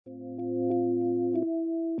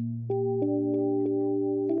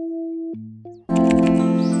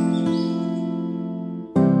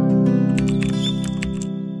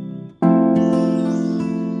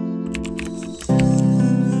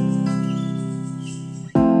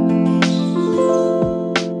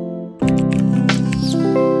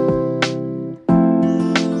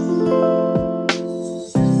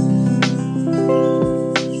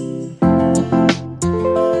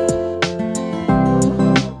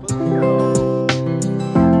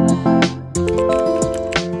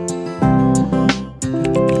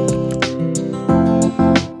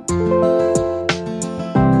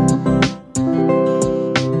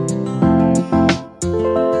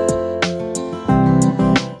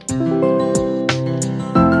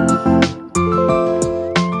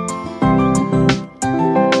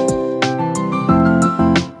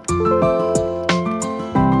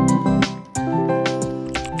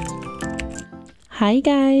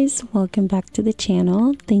Hey guys, welcome back to the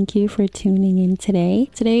channel. Thank you for tuning in today.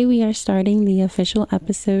 Today we are starting the official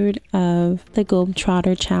episode of the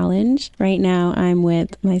Globetrotter challenge. Right now I'm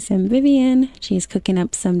with my sim Vivian. She's cooking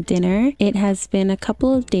up some dinner. It has been a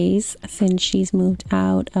couple of days since she's moved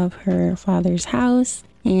out of her father's house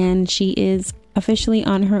and she is officially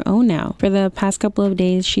on her own now. For the past couple of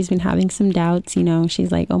days she's been having some doubts,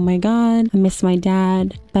 she's like, oh my god, I miss my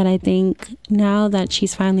dad. But I think now that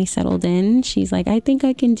she's finally settled in, she's like, I think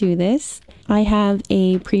I can do this. I have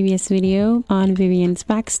a previous video on Vivian's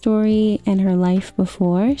backstory and her life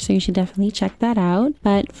before, so you should definitely check that out.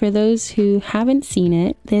 But for those who haven't seen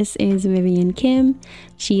it, this is Vivian Kim.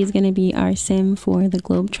 She's going to be our sim for the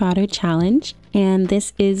Globetrotter challenge, and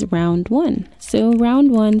this is round 1. So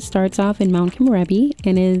round 1 starts off in 𝘮𝘰𝘪𝘗,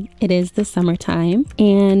 and it is the summertime,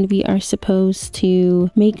 and we are supposed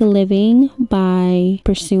to make a living by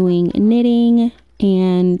pursuing knitting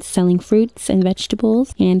and selling fruits and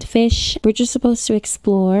vegetables and fish. We're just supposed to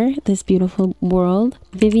explore this beautiful world.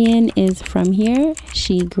 Vivian is from here.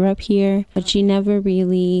 She grew up here, but she never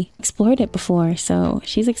really explored it before, so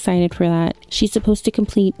she's excited for that. She's supposed to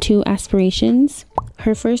complete 2 aspirations.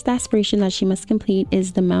 Her first aspiration that she must complete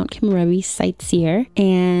is the 𝘮𝘰𝘪𝘗 sightseer,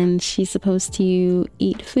 and she's supposed to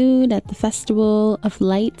eat food at the Festival of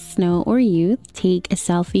Light, Snow, or Youth, take a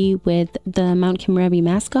selfie with the 𝘮𝘰𝘪𝘗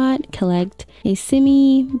mascot, collect a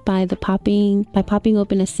𝘰𝘰𝘬 by popping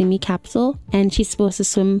open a 𝘰𝘰𝘬 capsule, and she's supposed to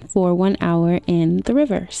swim for 1 hour in the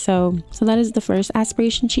river. So that is the first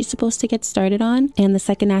aspiration she's supposed to get started on, and the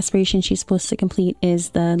second aspiration she's supposed to complete is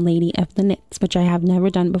the Lady of the Knits, which I have never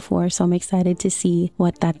done before, so I'm excited to see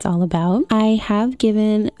what that's all about. I have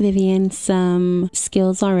given Vivian some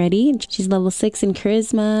skills already. She's level 6 in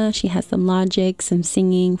charisma. She has some logic, some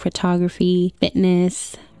singing, photography,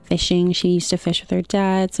 fitness, fishing. She used to fish with her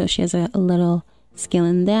dad, so she has a little skill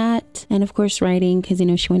in that. And of course writing, because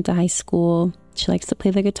she went to high school. She likes to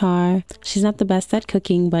play the guitar. She's not the best at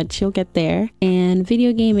cooking, but she'll get there. And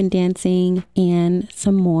video game and dancing and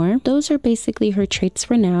some more. Those are basically her traits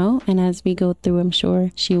for now, and as we go through, I'm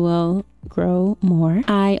sure she will grow more.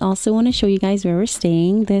 I also want to show you guys where we're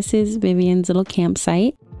staying. This is Vivian's little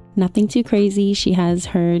campsite. Nothing too crazy. She has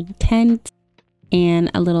her tent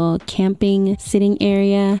and a little camping sitting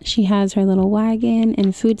area. She has her little wagon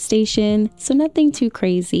and food station, so nothing too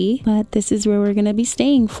crazy, but this is where we're gonna be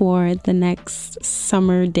staying for the next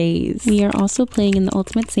summer days. We are also playing in the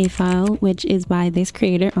ultimate save file, which is by this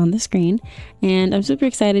creator on the screen, and I'm super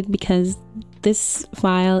excited because this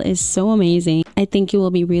file is so amazing. I think it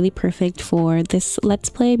will be really perfect for this Let's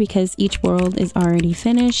Play because each world is already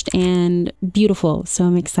finished and beautiful, so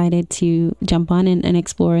I'm excited to jump on and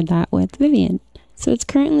explore that with Vivian. So it's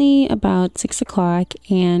currently about 6 o'clock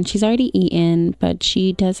and she's already eaten, but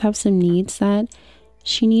she does have some needs that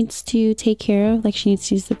she needs to take care of. Like she needs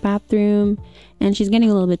to use the bathroom and she's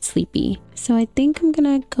getting a little bit sleepy. So I think I'm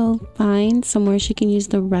gonna go find somewhere she can use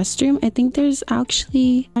the restroom. I think there's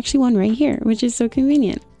actually one right here, which is so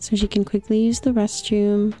convenient. So she can quickly use the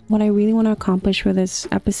restroom. What I really want to accomplish for this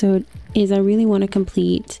episode is I really want to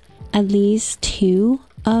complete at least 2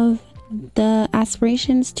 of the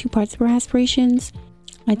aspirations, 2 parts of our aspirations.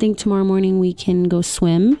 I think tomorrow morning we can go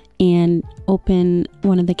swim and open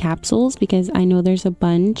one of the capsules because I know there's a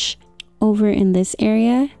bunch over in this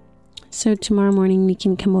area. So tomorrow morning we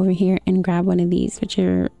can come over here and grab one of these, which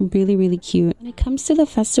are really, really cute. When it comes to the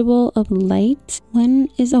Festival of Light,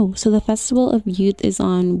 so the Festival of Youth is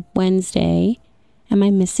on Wednesday. Am I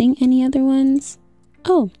missing any other ones?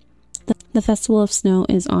 Oh, the Festival of Snow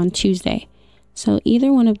is on Tuesday. So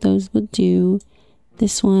either one of those would do.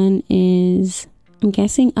 This one is, I'm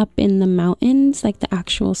guessing, up in the mountains, like the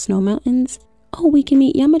actual snow mountains. Oh, we can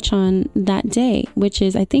meet 𝘰𝘬𝘬 that day, which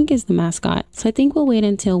I think is the mascot. So I think we'll wait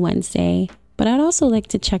until Wednesday. But I'd also like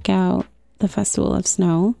to check out the Festival of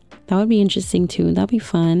Snow. That would be interesting too. That'd be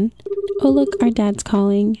fun. Oh, look, our dad's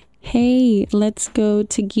calling. Hey, let's go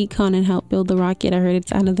to 𝘰𝘱𝘬𝘬 and help build the rocket. I heard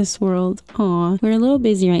it's out of this world. Aw, we're a little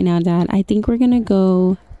busy right now, Dad. I think we're gonna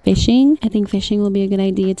go fishing. I think fishing will be a good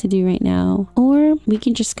idea to do right now. Or we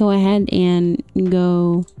can just go ahead and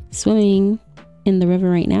go swimming in the river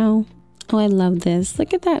right now. Oh, I love this.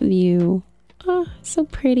 Look at that view. Oh, so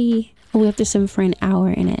pretty. Oh, we have to swim for an hour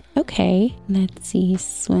in it. Okay, let's see.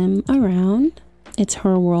 Swim around. It's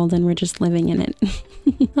her world and we're just living in it.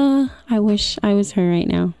 I wish I was her right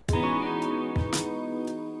now.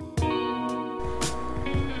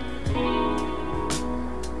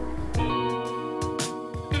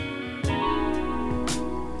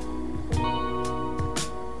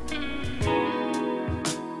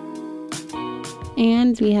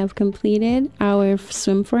 And we have completed our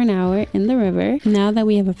swim for an hour in the river. Now that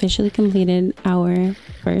we have officially completed our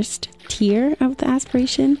first tier of the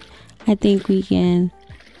aspiration, I think we can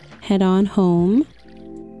head on home.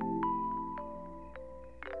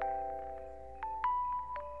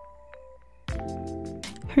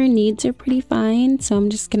 Her needs are pretty fine, so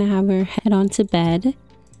I'm just gonna have her head on to bed.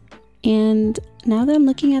 And now that I'm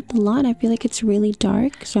looking at the lawn, I feel like it's really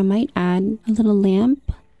dark, so I might add a little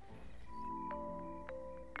lamp.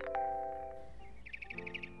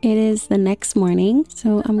 It is the next morning,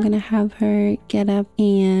 so I'm gonna have her get up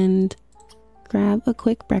and grab a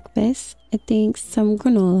quick breakfast. I think some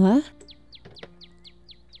granola.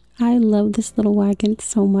 I love this little wagon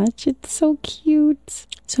so much. It's so cute.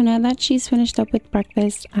 So now that she's finished up with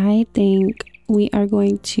breakfast, I think we are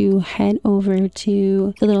going to head over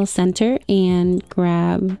to the little center and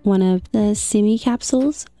grab one of the 𝘰𝘬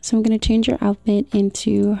capsules. So I'm going to change her outfit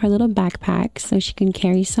into her little backpack so she can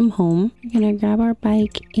carry some home. We're going to grab our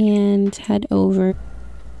bike and head over.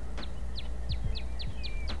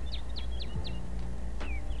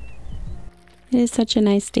 It is such a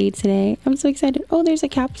nice day today. I'm so excited. Oh, there's a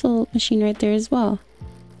capsule machine right there as well.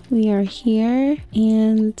 We are here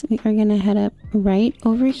and we are going to head up right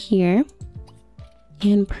over here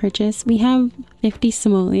and purchase. We have 50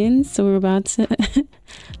 simoleons, so we're about to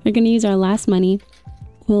we're gonna use our last money.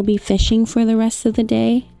 We'll be fishing for the rest of the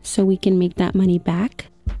day so we can make that money back.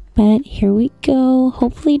 But here we go.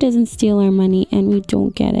 Hopefully it doesn't steal our money and we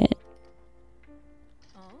don't get it.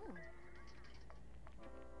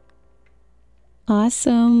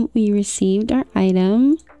 Awesome, we received our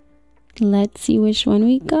item. Let's see which one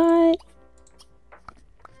we got.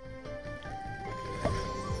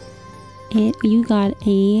 You got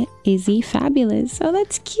a 𝘰𝘱𝘫𝘁𝑦. Oh,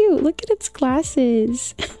 that's cute. Look at its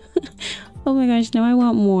glasses. Oh my gosh, now I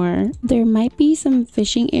want more. There might be some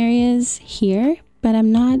fishing areas here, but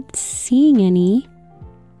I'm not seeing any.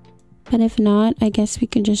 But if not, I guess we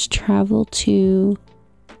could just travel to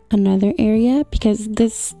another area because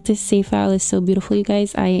this 𝘰𝘱𝘫𝘁𝑦 is so beautiful, you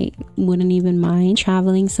guys. I wouldn't even mind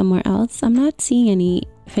traveling somewhere else. I'm not seeing any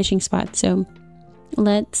fishing spots, so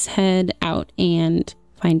let's head out and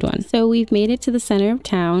find one. So we've made it to the center of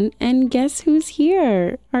town, and guess who's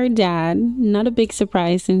here? Our dad. Not a big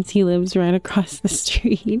surprise since he lives right across the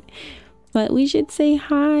street, but we should say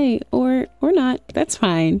hi or not. That's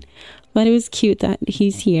fine. But it was cute that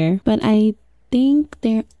he's here. But I think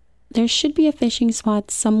there should be a fishing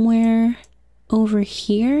spot somewhere over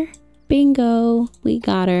here. Bingo, we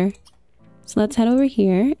got her. So let's head over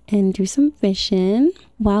here and do some fishing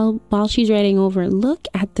while she's riding over. Look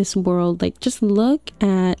at this world. Like, just look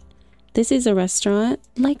at, this is a restaurant.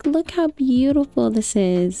 Like, look how beautiful this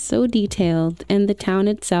is. So detailed. And the town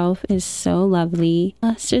itself is so lovely.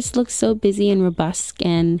 It just looks so busy and robust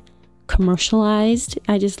and commercialized.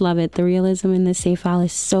 I just love it. The realism in this 𝘰𝘱𝘫𝘁𝑦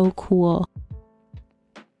is so cool.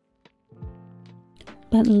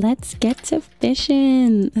 But let's get to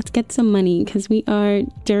fishing. Let's get some money because we are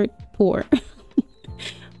dirt poor.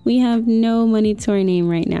 We have no money to our name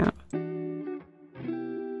right now.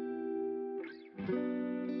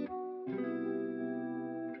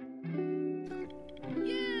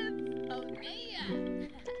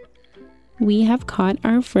 We have caught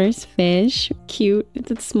our first fish. Cute. It's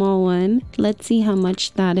a small one. Let's see how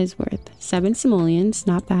much that is worth. 7 simoleons.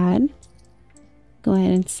 Not bad. Go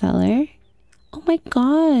ahead and sell her. Oh my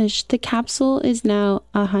gosh, the capsule is now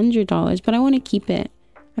 $100, but I want to keep it.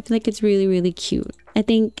 I feel like it's really, really cute. I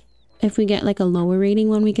think if we get like a lower rating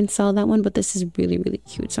one, we can sell that one, but this is really, really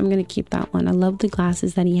cute. So I'm going to keep that one. I love the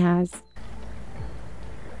glasses that he has.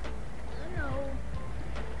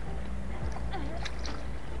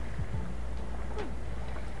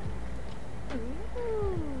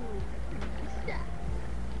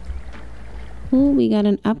 Ooh, we got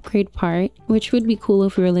an upgrade part, which would be cool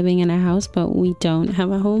if we were living in a house, but we don't have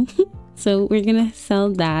a home. So we're gonna sell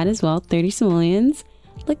that as well. 30 simoleons.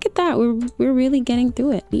 Look at that. We're really getting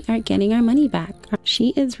through it. We are getting our money back.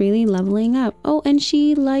 She is really leveling up. Oh, and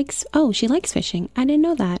she likes fishing. I didn't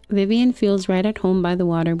know that. Vivian feels right at home by the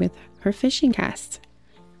water with her fishing cast.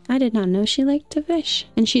 I did not know she liked to fish.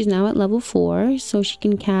 And she's now at level 4, so she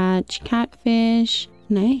can catch catfish.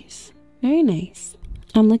 Nice. Very nice.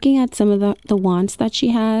 I'm looking at some of the wants that she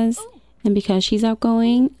has, and because she's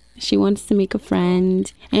outgoing, she wants to make a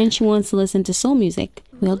friend and she wants to listen to soul music.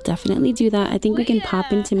 We'll definitely do that. I think we can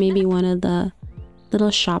pop into maybe one of the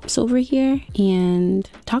little shops over here and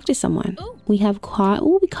talk to someone. We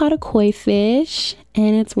caught a koi fish,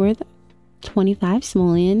 and it's worth 25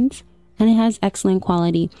 simoleons, and it has excellent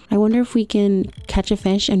quality. I wonder if we can catch a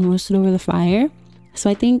fish and roast it over the fire. So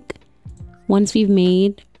I think once we've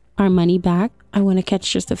made our money back, I want to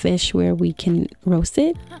catch just a fish where we can roast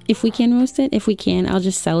it. If we can roast it, if we can, I'll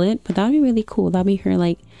just sell it. But that'd be really cool. That'd be her,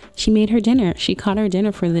 like, she made her dinner. She caught her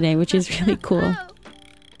dinner for the day, which is really cool.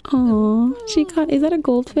 Oh, she caught, is that a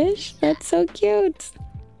goldfish? That's so cute.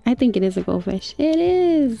 I think it is a goldfish. It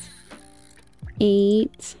is.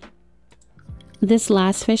 8. This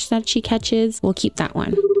last fish that she catches, we'll keep that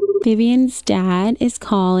one. Vivian's dad is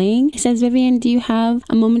calling. He says, Vivian, do you have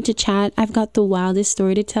a moment to chat? I've got the wildest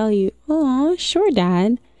story to tell you. Oh, sure,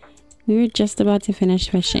 Dad. We were just about to finish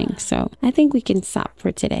fishing, so I think we can stop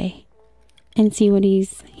for today and see what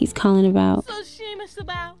he's calling about.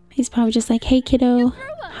 He's probably just like, hey, kiddo,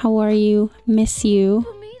 how are you? Miss you.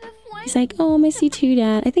 He's like, oh, miss you too,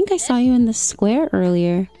 Dad. I think I saw you in the square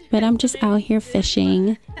earlier, but I'm just out here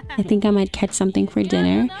fishing. I think I might catch something for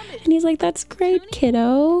dinner. And he's like, that's great,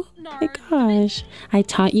 kiddo. My gosh, I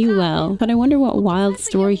taught you well. But I wonder what wild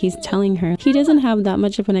story he's telling her. He doesn't have that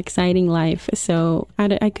much of an exciting life, so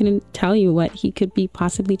I couldn't tell you what he could be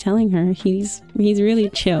possibly telling her. He's really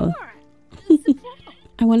chill.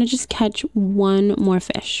 I want to just catch one more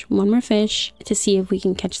fish to see if we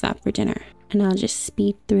can catch that for dinner. And I'll just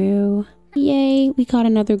speed through. Yay, we caught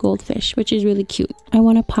another goldfish, which is really cute. I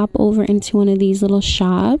want to pop over into one of these little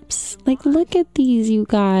shops. Like, look at these, you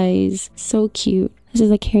guys. So cute. This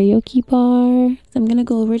is a karaoke bar. So I'm gonna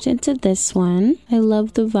go over into this one. I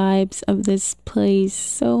love the vibes of this place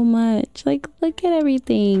so much. Like, look at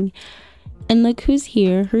everything. And look who's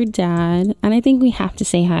here, her dad. And I think we have to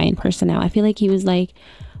say hi in person now. I feel like he was like,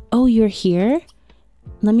 oh, you're here?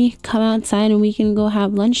 Let me come outside and we can go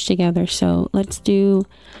have lunch together. So let's do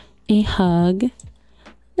a hug.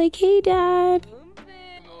 Like, hey, Dad.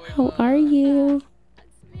 How are you?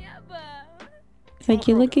 It's like,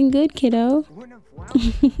 you're looking good, kiddo.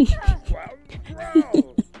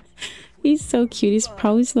 He's so cute. He's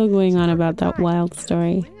probably still going on about that wild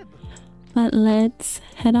story. But let's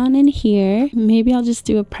head on in here. Maybe I'll just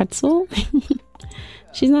do a pretzel.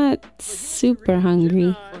 She's not super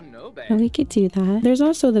hungry, but we could do that. There's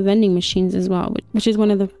also the vending machines as well, which is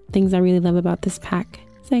one of the things I really love about this pack.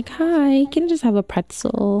 It's like, hi, can I just have a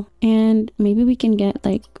pretzel? And maybe we can get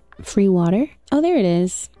like free water. Oh, there it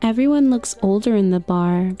is. Everyone looks older in the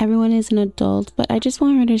bar. Everyone is an adult, but I just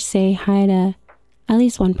want her to say hi to at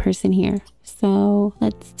least one person here. So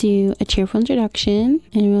let's do a cheerful introduction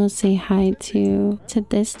and we'll say hi to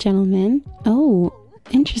this gentleman. Oh,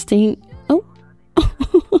 interesting. Oh,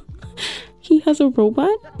 he has a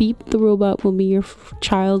robot. Beep the robot will be your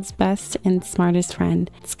child's best and smartest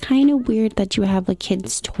friend. It's kind of weird that you have a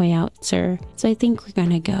kid's toy out, sir. So I think we're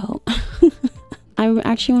gonna go. I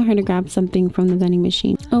actually want her to grab something from the vending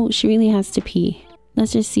machine. Oh, she really has to pee.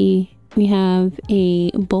 Let's just see. We have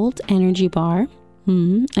a Bolt energy bar,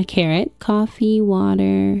 a carrot, coffee,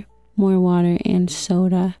 water, more water, and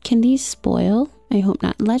soda. Can these spoil? I hope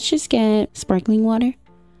not. Let's just get sparkling water,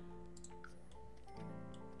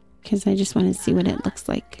 because I just want to see what it looks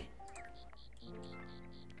like.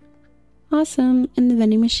 Awesome. And the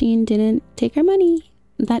vending machine didn't take our money.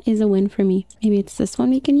 That is a win for me. Maybe it's this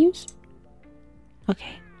one we can use.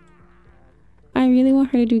 Okay. I really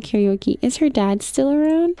want her to do karaoke. Is her dad still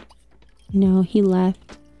around? No, he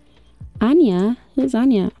left. Anya? Who's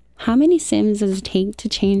Anya? How many Sims does it take to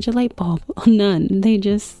change a light bulb? None. They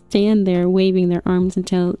just stand there waving their arms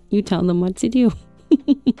until you tell them what to do.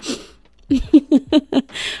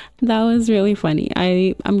 That was really funny.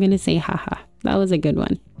 I'm gonna say haha. That was a good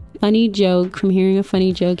one. Funny joke. From hearing a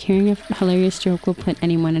funny joke, hearing a hilarious joke will put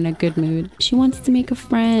anyone in a good mood. She wants to make a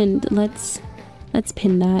friend. Let's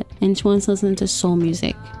pin that. And she wants to listen to soul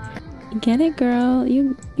music. Get it, girl.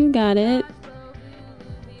 You got it.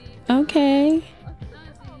 Okay.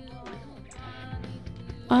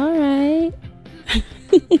 All right.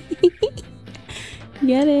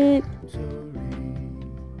 Get it.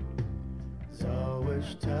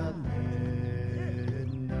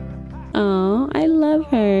 Oh, I love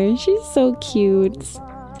her. She's so cute.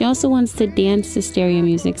 She also wants to dance to stereo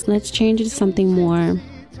music. So let's change it to something more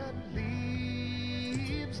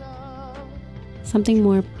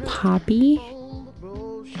poppy.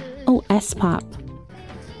 Oh, S-pop.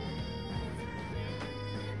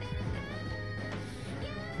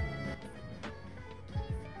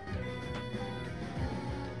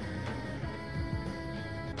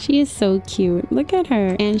 She is so cute. Look at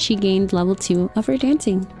her. And she gained level 2 of her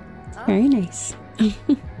dancing. Very nice.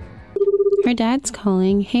 Her dad's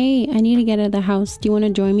calling. Hey, I need to get out of the house. Do you want to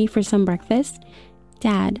join me for some breakfast?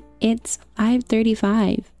 Dad, it's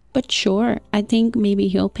 5:35. But sure, I think maybe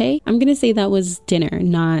he'll pay. I'm gonna say that was dinner,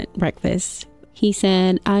 not breakfast. He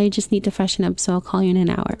said, I just need to freshen up, so I'll call you in an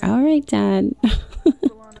hour. All right, Dad.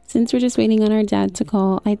 since we're just waiting on our dad to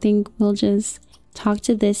call, I think we'll just talk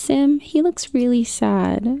to this sim. He looks really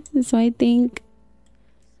sad. So I think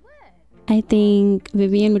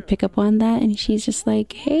Vivian would pick up on that, and she's just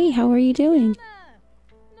like, hey, how are you doing?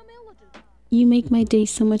 You make my day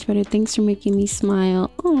so much better. Thanks for making me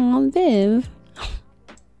smile. Aw, Viv.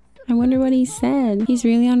 I wonder what he said. He's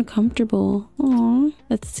really uncomfortable. Aw.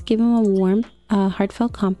 Let's give him a warm,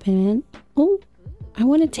 heartfelt compliment. Oh, I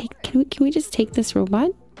want to take... Can we just take this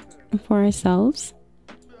robot for ourselves?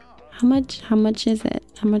 How much is it?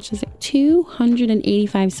 How much is it?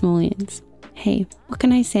 285 simoleons. Hey, what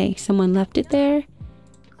can I say? Someone left it there.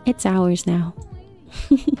 It's ours now.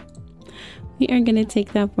 We are gonna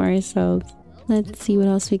take that for ourselves. Let's see what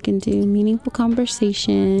else we can do. Meaningful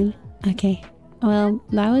conversation. Okay. Well,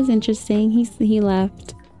 that was interesting. He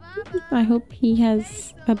left. I hope he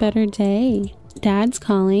has a better day. Dad's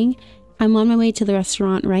calling. I'm on my way to the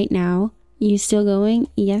restaurant right now. You still going?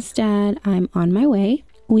 Yes, Dad. I'm on my way.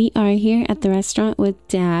 We are here at the restaurant with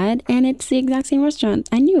Dad, and it's the exact same restaurant.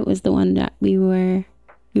 I knew it was the one that we were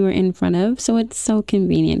in front of, so it's so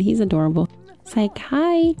convenient. He's adorable. It's like,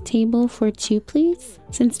 hi, table for two, please.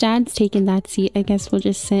 Since Dad's taken that seat, I guess we'll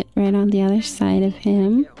just sit right on the other side of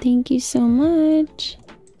him. Thank you so much.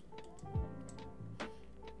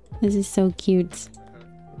 This is so cute.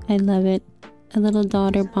 I love it. A little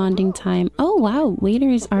daughter bonding time. Oh, wow. Waiter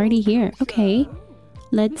is already here. Okay.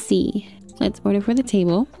 Let's see. Let's order for the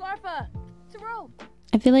table.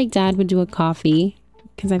 I feel like Dad would do a coffee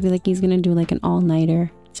because I feel like he's going to do like an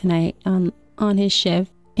all-nighter tonight on his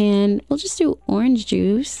shift. And we'll just do orange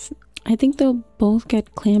juice. I think they'll both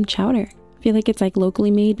get clam chowder. I feel like it's like locally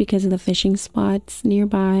made because of the fishing spots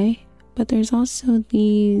nearby. But there's also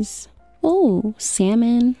these... Oh,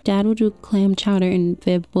 salmon. Dad will do clam chowder and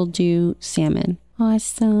Viv will do salmon.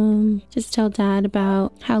 Awesome. Just tell Dad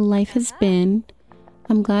about how life has been.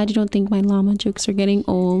 I'm glad you don't think my llama jokes are getting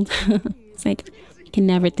old. It's like, you can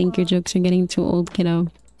never think your jokes are getting too old, kiddo.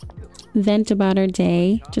 Vent about our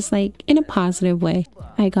day, just like in a positive way.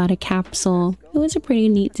 I got a capsule. It was a pretty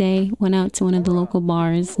neat day. Went out to one of the local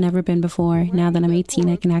bars. Never been before. Now that I'm 18,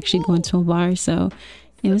 I can actually go into a bar, so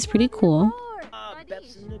it was pretty cool.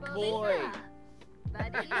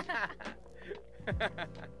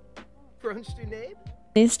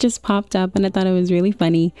 This just popped up and I thought it was really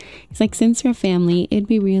funny. It's like, since we're family, it'd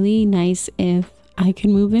be really nice if I could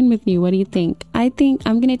move in with you. What do you think? I think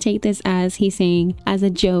I'm gonna take this as he's saying as a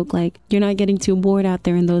joke, like, you're not getting too bored out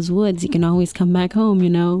there in those woods. You can always come back home, you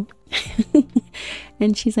know?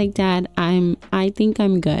 And she's like, Dad, I think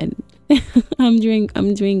I'm good. I'm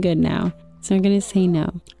doing good now. So I'm gonna say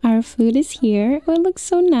no. Our food is here. Oh, it looks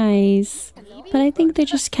so nice. But I think they're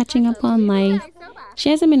just catching up on life. She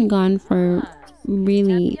hasn't been gone for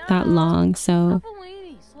really that long, so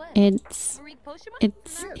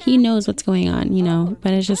he knows what's going on, you know,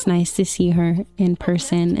 but it's just nice to see her in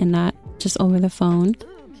person and not just over the phone.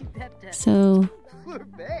 So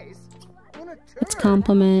let's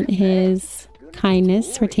compliment his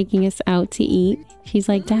kindness for taking us out to eat. She's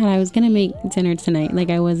like, Dad, I was gonna make dinner tonight. Like,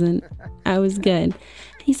 I was good.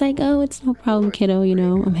 He's like, oh, it's no problem, kiddo, you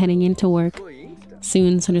know, I'm heading into work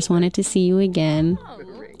soon, so just wanted to see you again.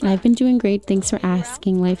 I've been doing great. Thanks for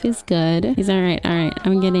asking. Life is good. He's all right.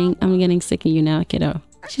 I'm getting sick of you now, kiddo.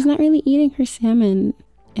 She's not really eating her salmon.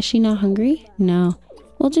 Is she not hungry? No.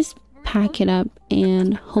 We'll just pack it up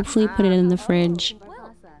and hopefully put it in the fridge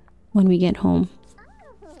when we get home.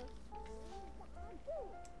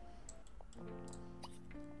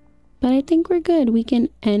 But I think we're good. We can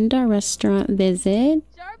end our restaurant visit.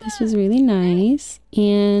 This was really nice.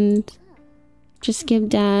 And just give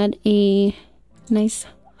Dad a nice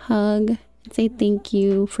hug and say thank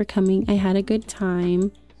you for coming. I had a good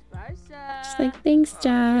time. Just like, thanks,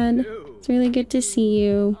 Dad. It's really good to see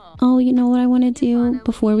you. Oh, you know what I want to do?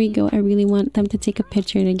 Before we go, I really want them to take a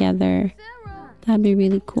picture together. That'd be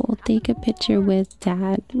really cool. Take a picture with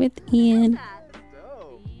Dad, with Ian.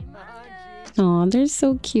 Oh, they're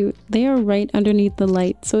so cute. They are right underneath the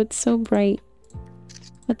light, so it's so bright.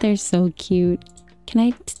 But they're so cute. Can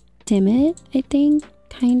I dim it? I think.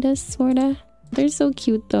 Kinda, sorta. They're so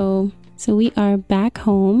cute though. So we are back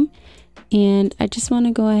home and I just want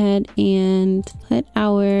to go ahead and put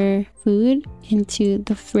our food into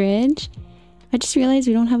the fridge. I just realized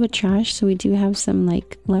we don't have a trash, so we do have some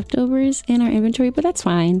like leftovers in our inventory, but that's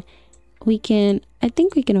fine. I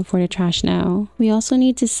think we can afford a trash now. We also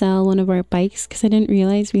need to sell one of our bikes because I didn't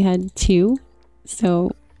realize we had two.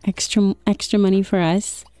 So extra money for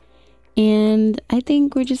us. And I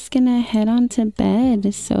think we're just gonna head on to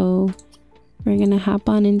bed. So we're gonna hop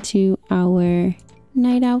on into our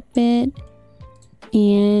night outfit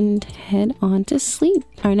and head on to sleep.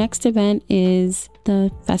 Our next event is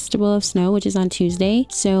the Festival of Snow, which is on Tuesday.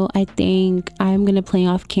 So I think I'm gonna play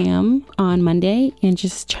off cam on Monday and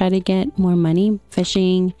just try to get more money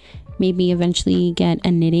fishing, maybe eventually get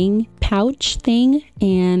a knitting pouch thing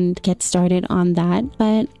and get started on that.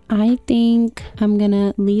 But I think I'm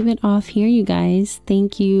gonna leave it off here, you guys.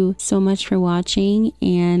 Thank you so much for watching,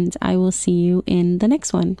 and I will see you in the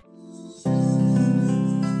next one.